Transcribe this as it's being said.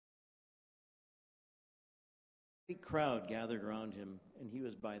A great crowd gathered around him, and he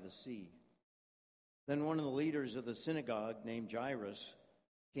was by the sea. Then one of the leaders of the synagogue, named Jairus,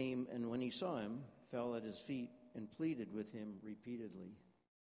 came, and when he saw him, fell at his feet and pleaded with him repeatedly.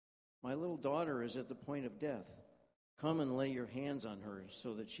 "My little daughter is at the point of death. Come and lay your hands on her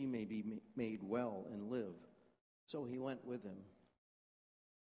so that she may be made well and live." So he went with him.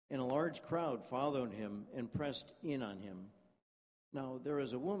 And a large crowd followed him and pressed in on him. Now there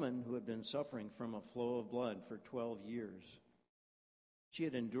was a woman who had been suffering from a flow of blood for 12 years. She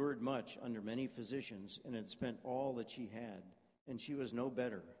had endured much under many physicians and had spent all that she had, and she was no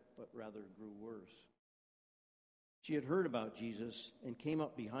better, but rather grew worse. She had heard about Jesus and came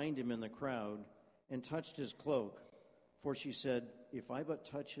up behind him in the crowd and touched his cloak, for she said, "If I but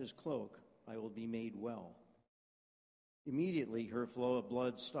touch his cloak, I will be made well." Immediately her flow of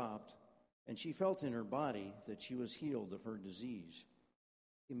blood stopped, and she felt in her body that she was healed of her disease.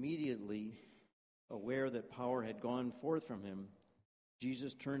 Immediately, aware that power had gone forth from him,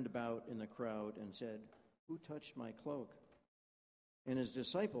 Jesus turned about in the crowd and said, "Who touched my cloak?" And his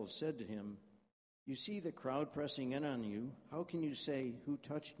disciples said to him, "You see the crowd pressing in on you. How can you say, 'Who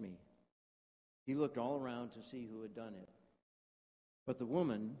touched me?'" He looked all around to see who had done it. But the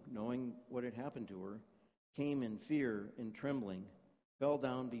woman, knowing what had happened to her, came in fear and trembling, fell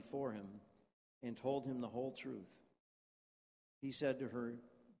down before him, and told him the whole truth. He said to her,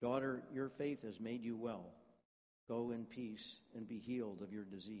 "Daughter, your faith has made you well. Go in peace and be healed of your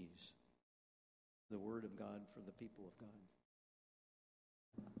disease." The word of God for the people of God.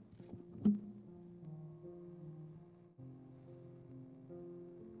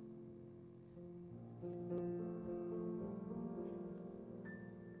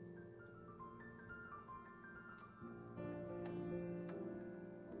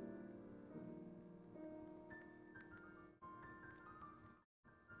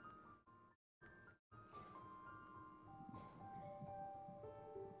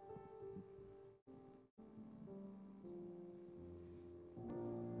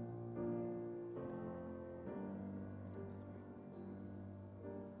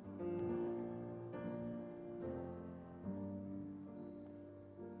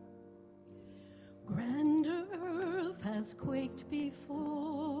 Grand earth has quaked before,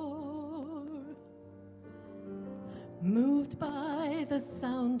 moved by the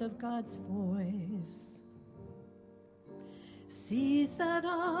sound of God's voice. Seas that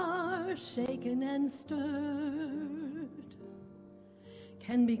are shaken and stirred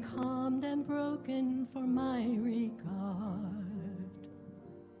can be calmed and broken for my regard.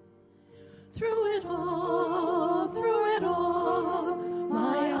 Through it all,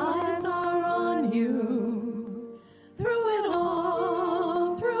 my eyes are on you. Through it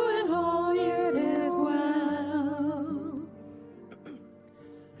all, it is well.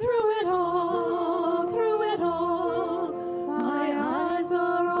 Through it all, my eyes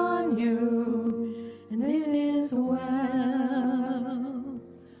are on you, and it is well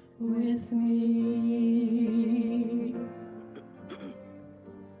with me.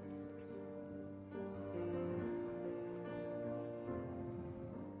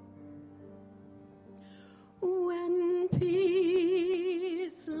 When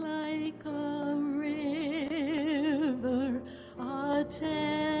peace like a river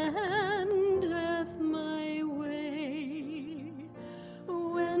attendeth my way,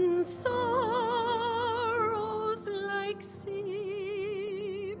 when sorrows like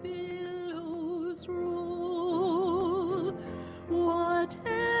sea billows roll, whatever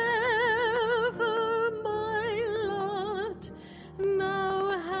my lot now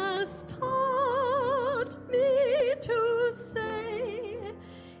has taught me to say,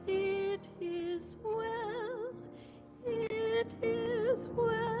 it is well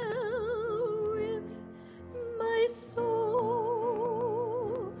with my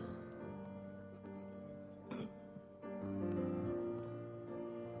soul.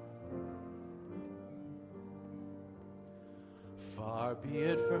 Far be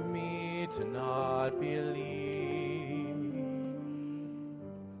it from me to not believe,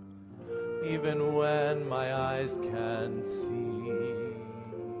 even when my eyes can't see,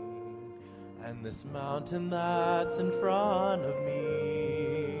 and this mountain that's in front of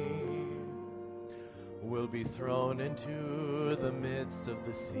me will be thrown into the midst of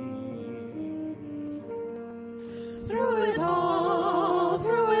the sea. Through it all,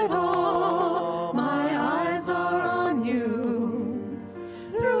 my eyes are on you.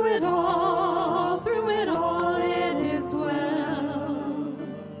 Through it all, it is well.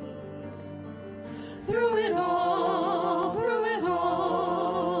 Through it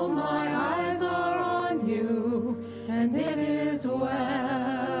all, my eyes are on you, and it is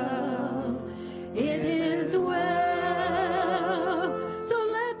well. It is well.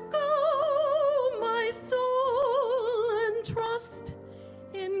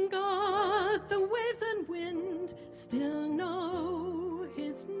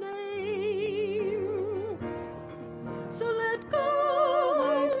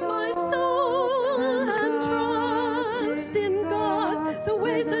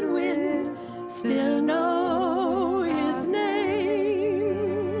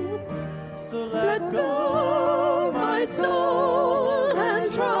 Let go, my soul, and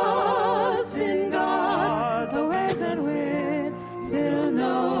trust in God. The waves and wind still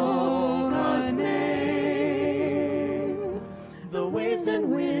know God's name. The waves and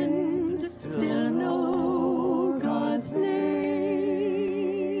wind still know God's name.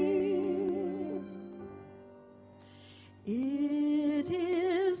 It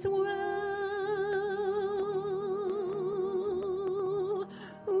is well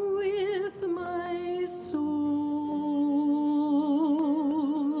with my soul.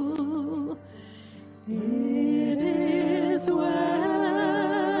 It is well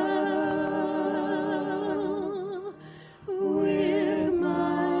with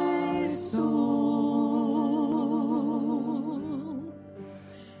my soul.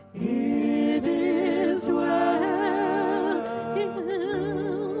 It is well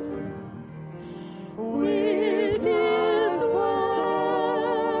with his well.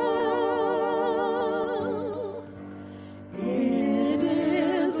 It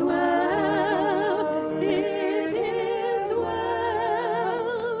is well. It is well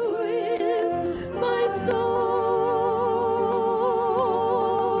with my soul.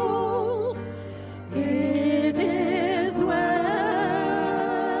 It is well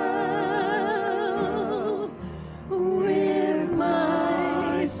with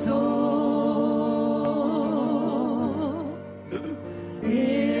my soul.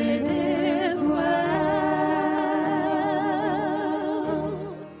 It is well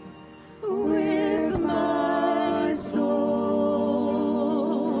with my soul.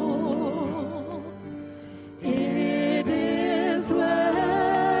 It is well.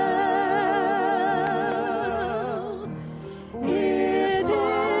 It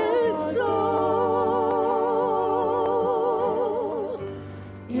is so.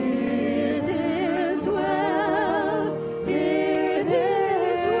 It is well. It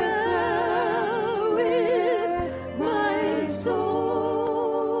is well with my soul.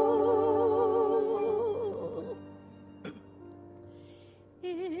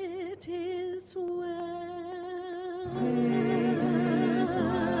 It is well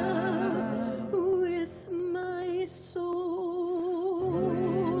with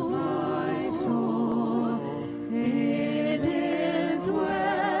my soul. It is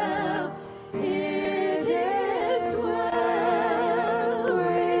well. It is well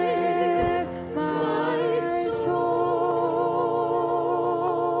with my soul.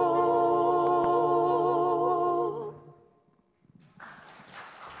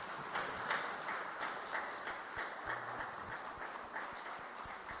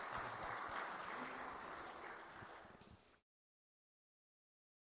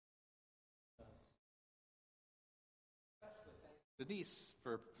 Denise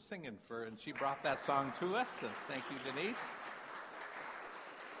for singing and she brought that song to us, and thank you, Denise.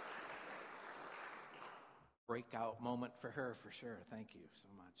 Breakout moment for her, for sure. Thank you so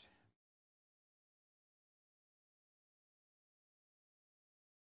much.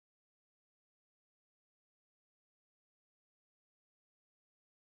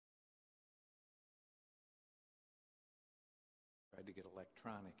 Tried to get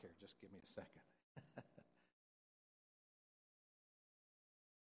electronic here. Just give me a second.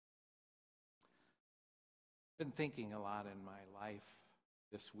 Been thinking a lot in my life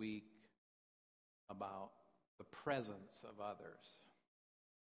this week about the presence of others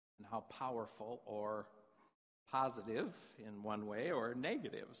and how powerful or positive in one way or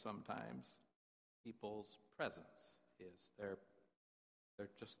negative sometimes people's presence is. They're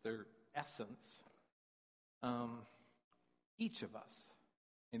just their essence. Each of us,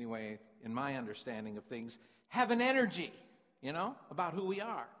 anyway, in my understanding of things, have an energy, about who we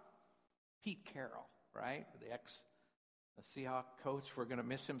are. Pete Carroll, right? The Seahawk coach, we're going to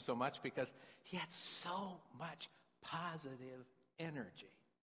miss him so much because he had so much positive energy.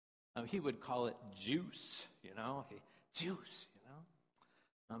 He would call it juice, juice,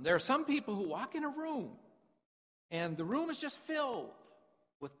 There are some people who walk in a room and the room is just filled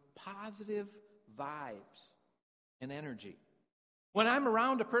with positive vibes and energy. When I'm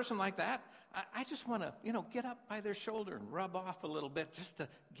around a person like that, I just want to, get up by their shoulder and rub off a little bit just to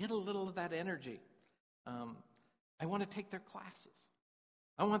get a little of that energy. I want to take their classes.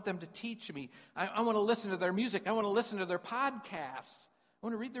 I want them to teach me. I want to listen to their music. I want to listen to their podcasts. I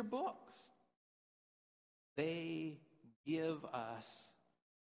want to read their books. They give us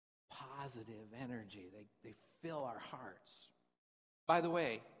positive energy. They fill our hearts. By the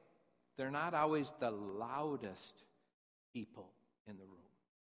way, they're not always the loudest people in the room.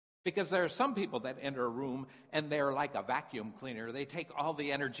 Because there are some people that enter a room and they're like a vacuum cleaner. They take all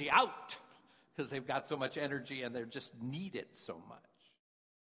the energy out because they've got so much energy and they're just need it so much.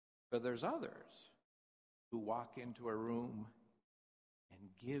 But there's others who walk into a room and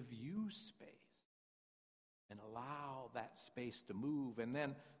give you space and allow that space to move. And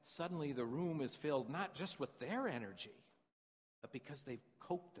then suddenly the room is filled not just with their energy, but because they've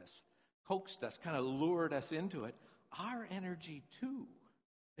coaxed us, kind of lured us into it, our energy too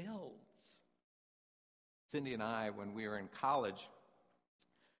builds. Cindy and I, when we were in college,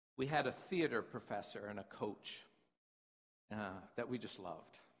 we had a theater professor and a coach that we just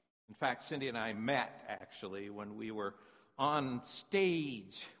loved. In fact, Cindy and I met, actually, when we were on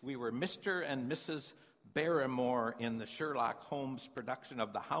stage. We were Mr. and Mrs. Barrymore in the Sherlock Holmes production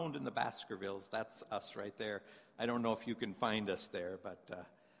of The Hound and the Baskervilles. That's us right there. I don't know if you can find us there, but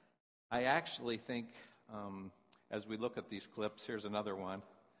I actually think, as we look at these clips, here's another one.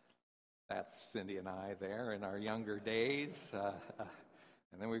 That's Cindy and I there in our younger days.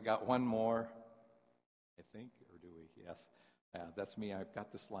 And then we've got one more, I think, or do we? Yes. That's me. I've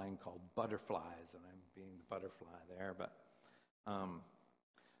got this line called Butterflies, and I'm being the butterfly there. But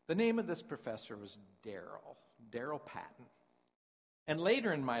the name of this professor was Daryl Patton. And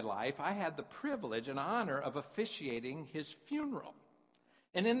later in my life, I had the privilege and honor of officiating his funeral.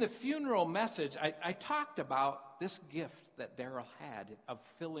 And in the funeral message, I talked about this gift that Daryl had of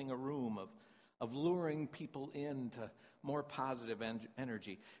filling a room, of luring people into more positive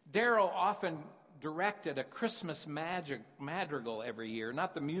energy. Daryl often directed a Christmas madrigal every year,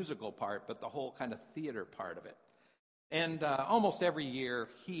 not the musical part, but the whole kind of theater part of it. And almost every year,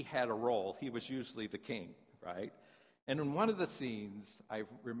 he had a role. He was usually the king, right? And in one of the scenes I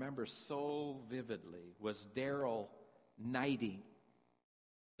remember so vividly was Daryl knighting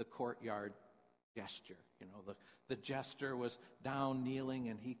the courtyard jester. You know, the jester was down kneeling,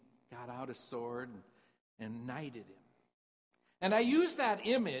 and he got out his sword and knighted him. And I use that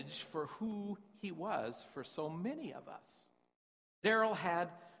image for who he was for so many of us. Daryl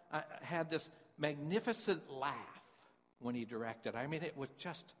had this magnificent laugh when he directed. I mean, it was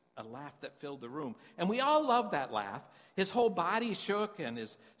just a laugh that filled the room. And we all loved that laugh. His whole body shook, and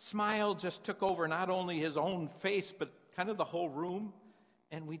his smile just took over not only his own face, but kind of the whole room.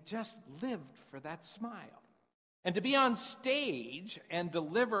 And we just lived for that smile. And to be on stage and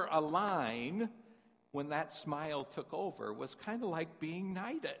deliver a line when that smile took over was kind of like being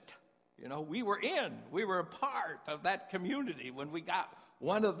knighted. You know, we were a part of that community when we got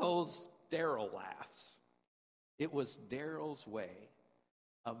one of those Daryl laughs. It was Daryl's way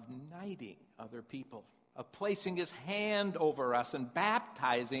of knighting other people, of placing his hand over us and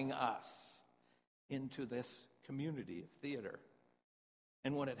baptizing us into this community of theater.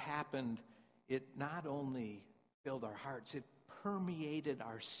 And when it happened, it not only filled our hearts, it permeated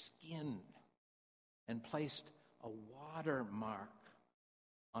our skin and placed a watermark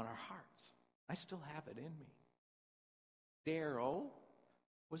on our hearts. I still have it in me. Daryl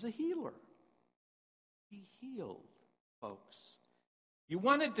was a healer. He healed folks. You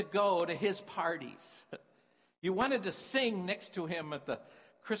wanted to go to his parties. You wanted to sing next to him at the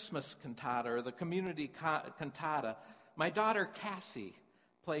Christmas cantata or the community cantata. My daughter Cassie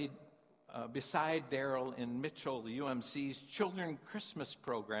played beside Daryl in Mitchell, the UMC's Children Christmas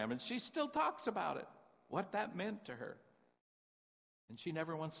program, and she still talks about it, what that meant to her. And she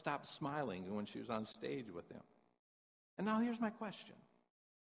never once stopped smiling when she was on stage with him. And now here's my question.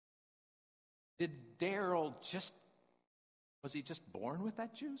 Did Daryl was he just born with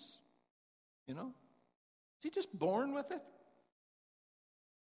that juice? You know? Was he just born with it?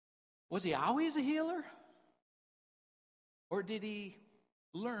 Was he always a healer? Or did he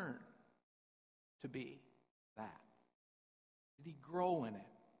learn to be that? Did he grow in it?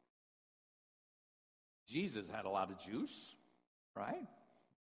 Jesus had a lot of juice, right?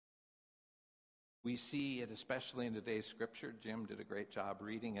 We see it especially in today's scripture. Jim did a great job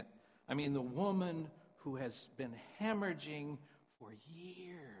reading it. I mean, the woman who has been hemorrhaging for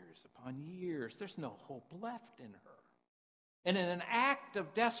years upon years, there's no hope left in her. And in an act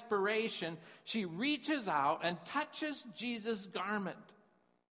of desperation, she reaches out and touches Jesus' garment.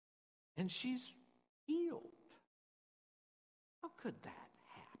 And she's healed. How could that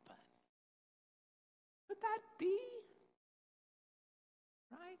happen? Could that be?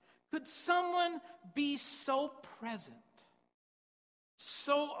 Right? Could someone be so present,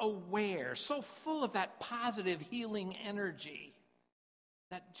 so aware, so full of that positive healing energy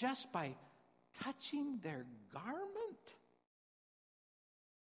that just by touching their garment,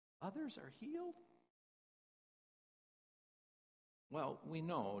 others are healed? Well, we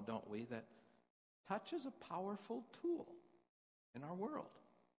know, don't we, that touch is a powerful tool in our world.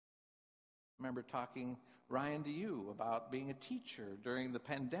 I remember talking, Ryan, to you about being a teacher during the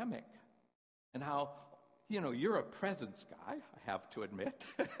pandemic and how, you know, you're a presence guy, I have to admit.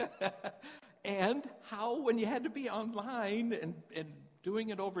 And how, when you had to be online and doing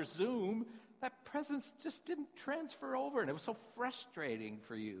it over Zoom, that presence just didn't transfer over. And it was so frustrating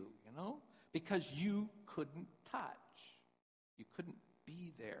for you, because you couldn't touch. You couldn't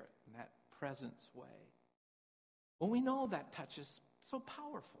be there in that presence way. Well, we know that touch is so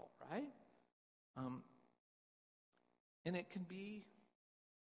powerful, right? And it can be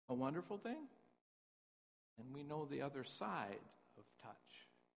a wonderful thing. And we know the other side of touch.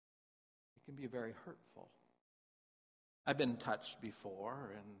 It can be very hurtful. I've been touched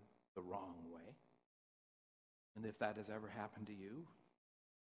before in the wrong way. And if that has ever happened to you,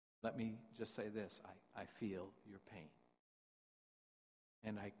 let me just say this. I feel your pain.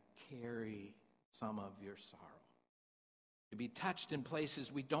 And I carry some of your sorrow. To be touched in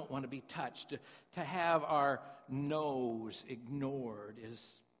places we don't want to be touched, to have our nose ignored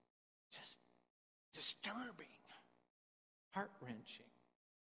is just disturbing, heart-wrenching.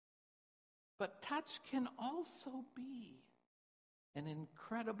 But touch can also be an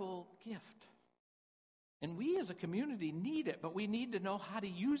incredible gift. And we as a community need it, but we need to know how to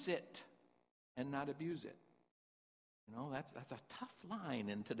use it and not abuse it. That's a tough line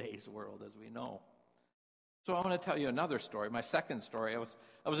in today's world, as we know. So I want to tell you another story, my second story.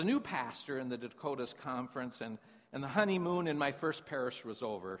 I was a new pastor in the Dakotas Conference, and the honeymoon in my first parish was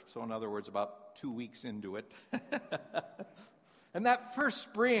over. So in other words, about 2 weeks into it. And that first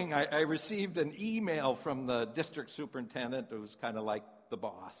spring, I received an email from the district superintendent, who was kind of like the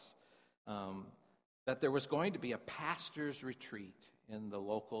boss, that there was going to be a pastor's retreat in the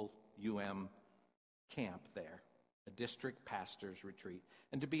local UM camp there, a district pastor's retreat.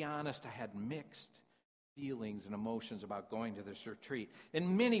 And to be honest, I had mixed feelings and emotions about going to this retreat.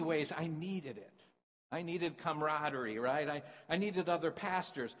 In many ways, I needed it. I needed camaraderie, right? I needed other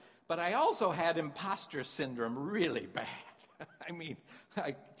pastors. But I also had imposter syndrome really bad.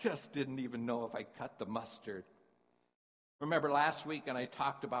 I just didn't even know if I cut the mustard. Remember last week, and I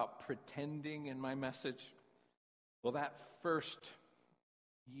talked about pretending in my message? Well, that first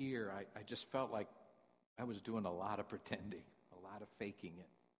year, I just felt like I was doing a lot of pretending, a lot of faking it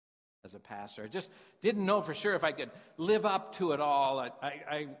as a pastor. I just didn't know for sure if I could live up to it all.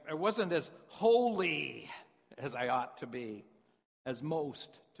 I wasn't as holy as I ought to be, as most,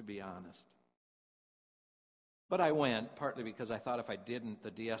 to be honest. But I went, partly because I thought if I didn't,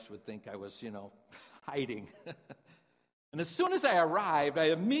 the DS would think I was, hiding. And as soon as I arrived, I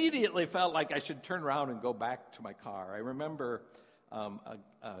immediately felt like I should turn around and go back to my car. I remember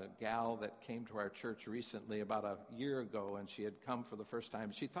a gal that came to our church recently, about a year ago, and she had come for the first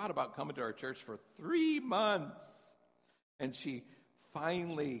time. She thought about coming to our church for 3 months. And she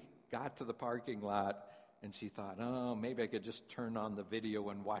finally got to the parking lot, and she thought, oh, maybe I could just turn on the video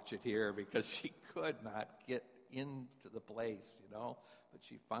and watch it here, because she could not get into the place, But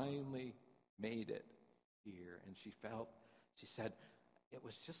she finally made it here, and she said, it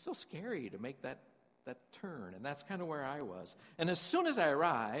was just so scary to make that turn, and that's kind of where I was. And as soon as I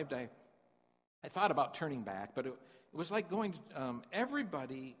arrived, I thought about turning back, but it was like going to,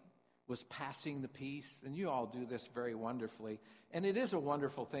 everybody was passing the peace, and you all do this very wonderfully, and it is a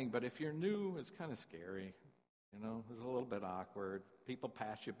wonderful thing, but if you're new, it's kind of scary. It's a little bit awkward. People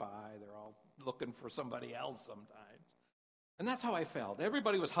pass you by. They're all looking for somebody else sometimes. And that's how I felt.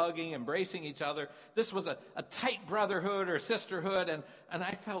 Everybody was hugging, embracing each other. This was a tight brotherhood or sisterhood, and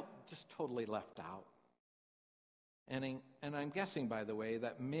I felt just totally left out. And I'm guessing, by the way,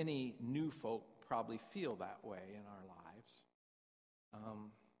 that many new folk probably feel that way in our lives.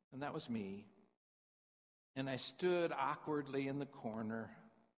 And that was me. And I stood awkwardly in the corner,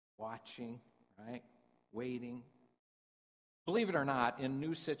 watching, right? Waiting. Believe it or not, in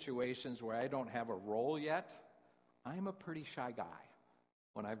new situations where I don't have a role yet, I'm a pretty shy guy.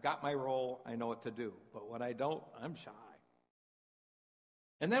 When I've got my role, I know what to do. But when I don't, I'm shy.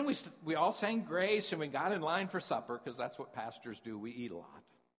 And then we all sang grace, and we got in line for supper, because that's what pastors do. We eat a lot.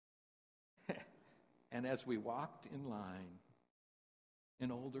 And as we walked in line,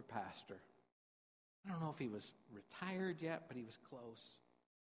 an older pastor, I don't know if he was retired yet, but he was close.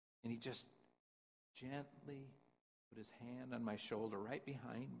 And he just gently put his hand on my shoulder right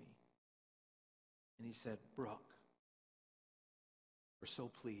behind me. And he said, Brooke, we're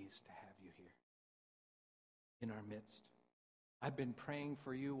so pleased to have you here in our midst. I've been praying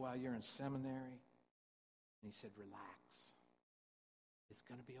for you while you're in seminary. And he said, relax. It's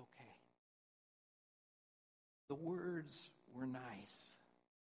going to be okay. The words were nice,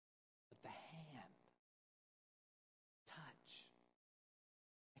 but the hand, touch,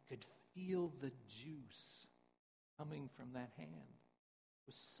 I could feel the juice coming from that hand. It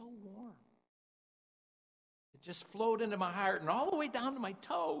was so warm. It just flowed into my heart and all the way down to my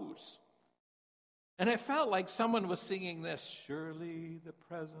toes. And I felt like someone was singing this, surely the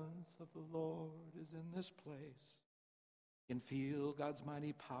presence of the Lord is in this place. I can feel God's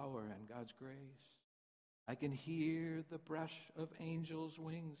mighty power and God's grace. I can hear the brush of angels'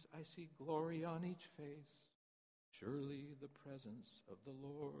 wings. I see glory on each face. Surely the presence of the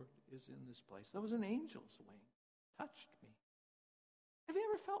Lord is in this place. That was an angel's wing. Touched me. Have you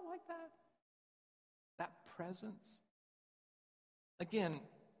ever felt like that? That presence? Again,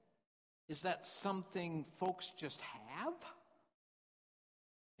 is that something folks just have?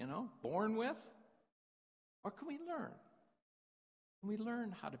 Born with? Or can we learn? Can we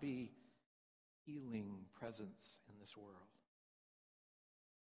learn how to be healing presence in this world?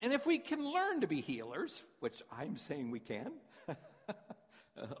 And if we can learn to be healers, which I'm saying we can,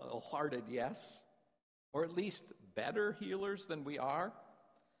 a wholehearted yes, or at least better healers than we are,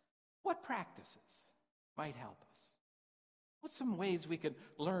 what practices might help us? What's some ways we could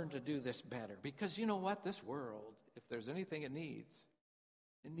learn to do this better? Because you know what? This world, if there's anything it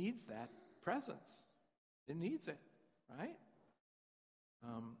needs that presence. It needs it, right?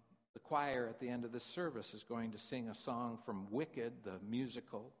 The choir at the end of this service is going to sing a song from Wicked, the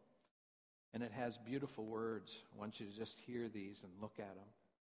musical, and it has beautiful words. I want you to just hear these and look at them.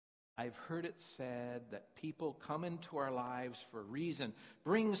 I've heard it said that people come into our lives for a reason,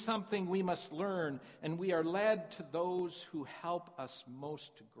 bring something we must learn, and we are led to those who help us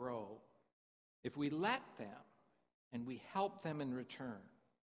most to grow. If we let them and we help them in return.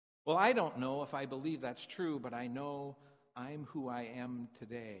 Well, I don't know if I believe that's true, but I know I'm who I am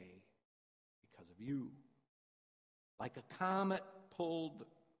today because of you. Like a comet pulled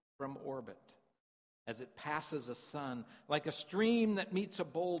from orbit as it passes a sun, like a stream that meets a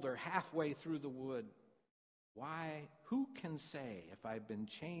boulder halfway through the wood. Why, who can say if I've been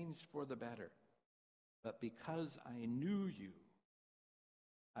changed for the better? But because I knew you,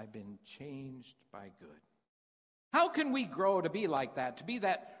 I've been changed by good. How can we grow to be like that, to be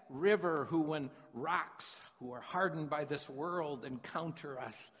that river who, when rocks who are hardened by this world encounter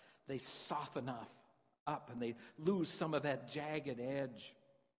us, they soften up and they lose some of that jagged edge?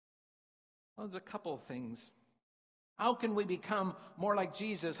 Well, there's a couple of things. How can we become more like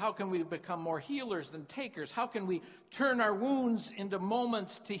Jesus? How can we become more healers than takers? How can we turn our wounds into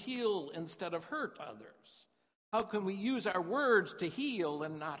moments to heal instead of hurt others? How can we use our words to heal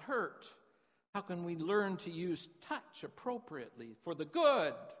and not hurt? How can we learn to use touch appropriately for the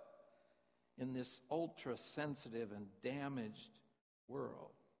good in this ultra-sensitive and damaged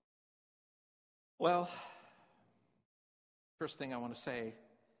world? Well, first thing I want to say,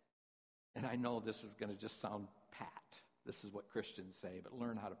 and I know this is going to just sound pat. This is what Christians say, but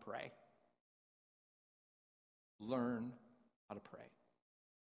learn how to pray. Learn how to pray.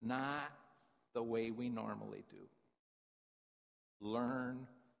 Not the way we normally do. Learn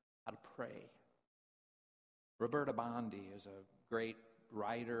how to pray. Roberta Bondi is a great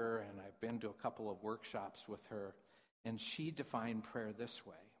writer, and I've been to a couple of workshops with her, and she defined prayer this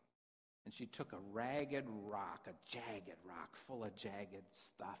way. And she took a ragged rock, a jagged rock, full of jagged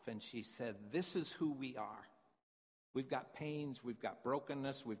stuff, and she said, this is who we are. We've got pains, we've got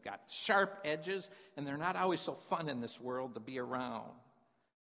brokenness, we've got sharp edges, and they're not always so fun in this world to be around.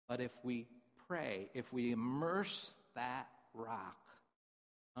 But if we pray, if we immerse that rock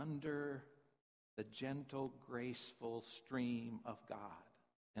under the gentle, graceful stream of God,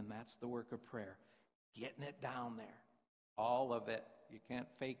 and that's the work of prayer, getting it down there, all of it. You can't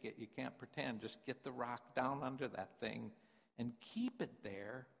fake it. You can't pretend. Just get the rock down under that thing and keep it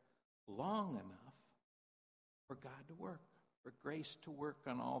there long enough for God to work, for grace to work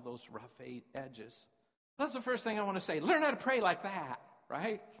on all those rough edges. That's the first thing I want to say. Learn how to pray like that,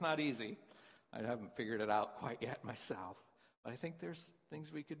 right? It's not easy. I haven't figured it out quite yet myself, but I think there's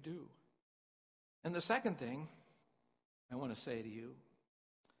things we could do. And the second thing I want to say to you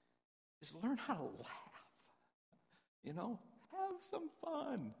is learn how to laugh. Have some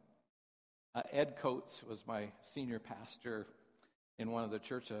fun. Ed Coates was my senior pastor in one of the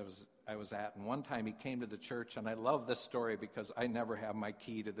churches I was at, and one time he came to the church, and I love this story because I never have my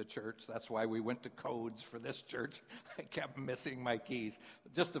key to the church. That's why we went to Codes for this church. I kept missing my keys.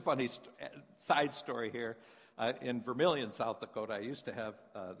 Just a funny side story here. In Vermilion, South Dakota, I used to have,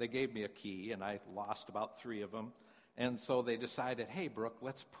 they gave me a key, and I lost about 3 of them. And so they decided, hey, Brooke,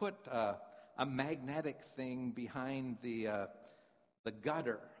 let's put a magnetic thing behind the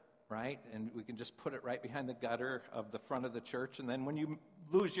gutter, right? And we can just put it right behind the gutter of the front of the church. And then when you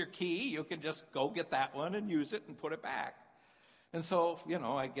lose your key, you can just go get that one and use it and put it back. And so,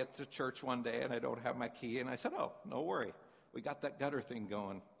 I get to church one day, and I don't have my key. And I said, oh, no worry. We got that gutter thing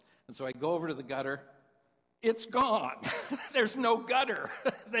going. And so I go over to the gutter, it's gone. There's no gutter.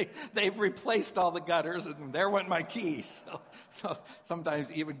 They've replaced all the gutters, and there went my key. So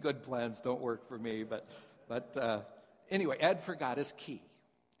sometimes even good plans don't work for me. But anyway, Ed forgot his key,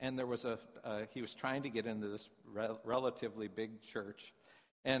 and there was he was trying to get into this relatively big church,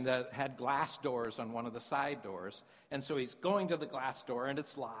 and had glass doors on one of the side doors. And so he's going to the glass door, and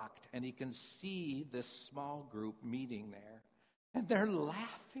it's locked, and he can see this small group meeting there, and they're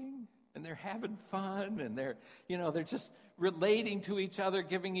laughing. And they're having fun, and they're just relating to each other,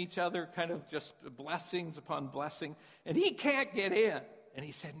 giving each other kind of just blessings upon blessing. And he can't get in. And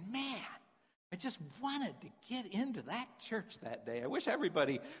he said, man, I just wanted to get into that church that day. I wish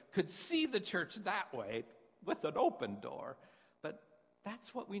everybody could see the church that way with an open door. But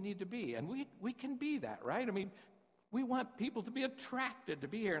that's what we need to be. And we can be that, right? I mean, we want people to be attracted to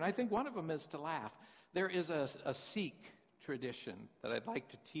be here. And I think one of them is to laugh. There is a Sikh tradition that I'd like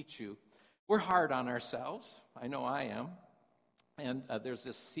to teach you. We're hard on ourselves. I know I am. And there's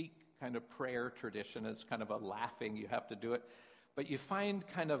this Sikh kind of prayer tradition. It's kind of a laughing, you have to do it. But you find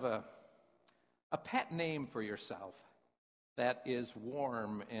kind of a pet name for yourself that is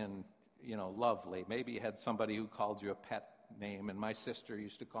warm and, lovely. Maybe you had somebody who called you a pet name, and my sister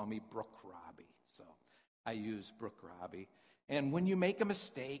used to call me Brooke Robbie. So I use Brooke Robbie. And when you make a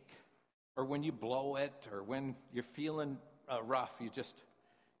mistake, or when you blow it, or when you're feeling rough, you just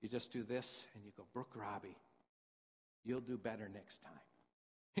do this, and you go, Brooke Robbie, you'll do better next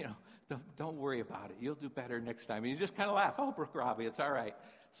time. Don't worry about it. You'll do better next time. And you just kind of laugh. Oh, Brooke Robbie, it's all right.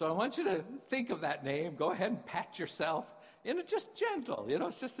 So I want you to think of that name. Go ahead and pat yourself. And it's just gentle.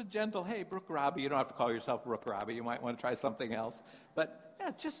 It's just a gentle, hey, Brooke Robbie. You don't have to call yourself Brooke Robbie. You might want to try something else. But,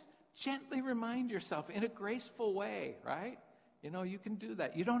 just gently remind yourself in a graceful way, right? You can do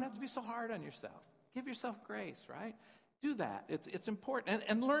that. You don't have to be so hard on yourself. Give yourself grace, right? Do that. It's important.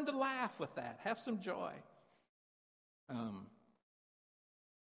 And learn to laugh with that. Have some joy. And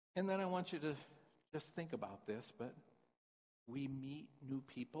then I want you to just think about this, but we meet new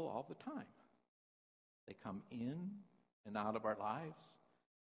people all the time. They come in and out of our lives.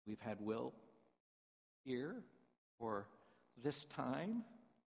 We've had Will here for this time.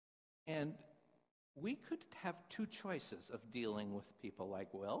 And we could have two choices of dealing with people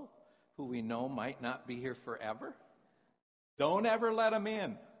like Will, who we know might not be here forever. Don't ever let them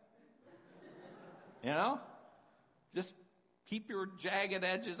in. Just keep your jagged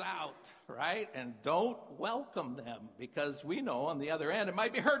edges out, right? And don't welcome them, because we know on the other end it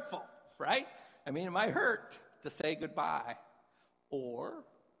might be hurtful, right? I mean, it might hurt to say goodbye. Or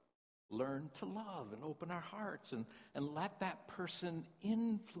learn to love and open our hearts and let that person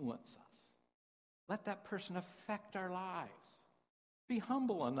influence us. Let that person affect our lives. Be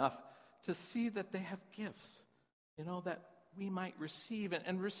humble enough to see that they have gifts, that we might receive it,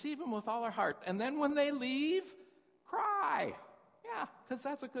 and receive them with all our heart. And then when they leave, cry. Yeah, because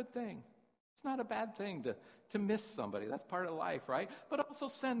that's a good thing. It's not a bad thing to miss somebody. That's part of life, right? But also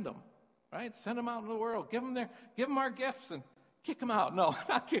send them, right? Send them out in the world. Give them our gifts and kick them out. No,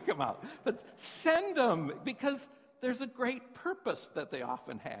 not kick them out. But send them, because there's a great purpose that they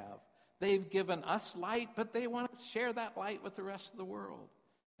often have. They've given us light, but they want to share that light with the rest of the world.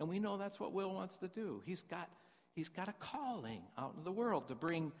 And we know that's what Will wants to do. He's got a calling out in the world to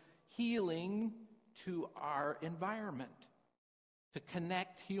bring healing to our environment, to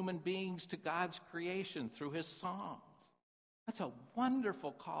connect human beings to God's creation through his songs. That's a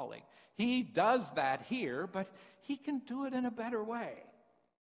wonderful calling. He does that here, but he can do it in a better way.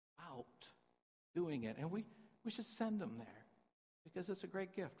 Out doing it. And we should send him there, because it's a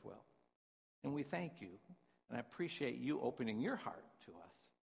great gift, Will. And we thank you, and I appreciate you opening your heart to us.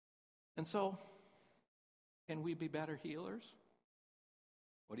 And so, can we be better healers?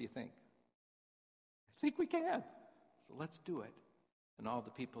 What do you think? I think we can. So let's do it. And all the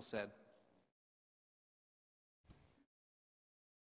people said,